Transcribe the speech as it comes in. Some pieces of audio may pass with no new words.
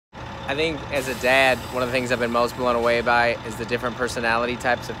I think as a dad, one of the things I've been most blown away by is the different personality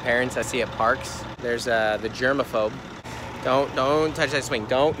types of parents I see at parks. There's the germaphobe. Don't touch that swing.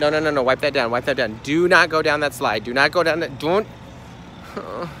 No, wipe that down. Do not go down that slide. Do not go down that, don't,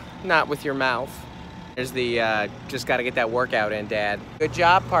 not with your mouth. There's the, just gotta get that workout in, Dad. Good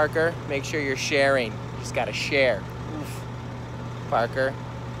job, Parker. Make sure you're sharing. Just gotta share. Oof. Parker,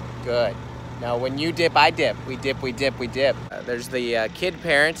 good. Now when you dip, I dip. We dip. There's the kid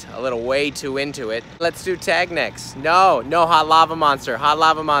parent, a little way too into it. Let's do tag next. No, hot lava monster.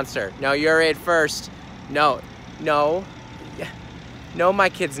 No, you're it first. No, my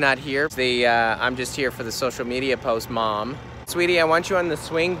kid's not here. I'm just here for the social media post, Mom. Sweetie, I want you on the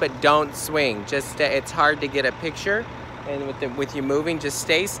swing, but don't swing. Just, it's hard to get a picture. And with you moving, just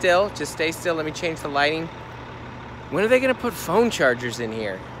stay still. Let me change the lighting. When are they gonna put phone chargers in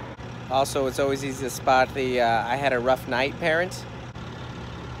here? Also, it's always easy to spot the I had a rough night parent.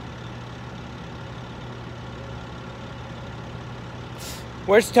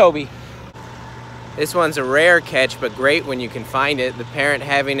 Where's Toby? This one's a rare catch, but great when you can find it. The parent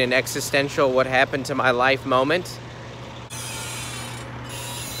having an existential what happened to my life moment.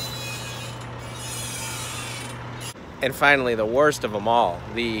 And finally, the worst of them all.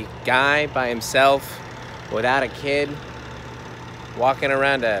 The guy by himself, without a kid, walking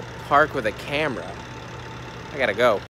around a park with a camera. I gotta go.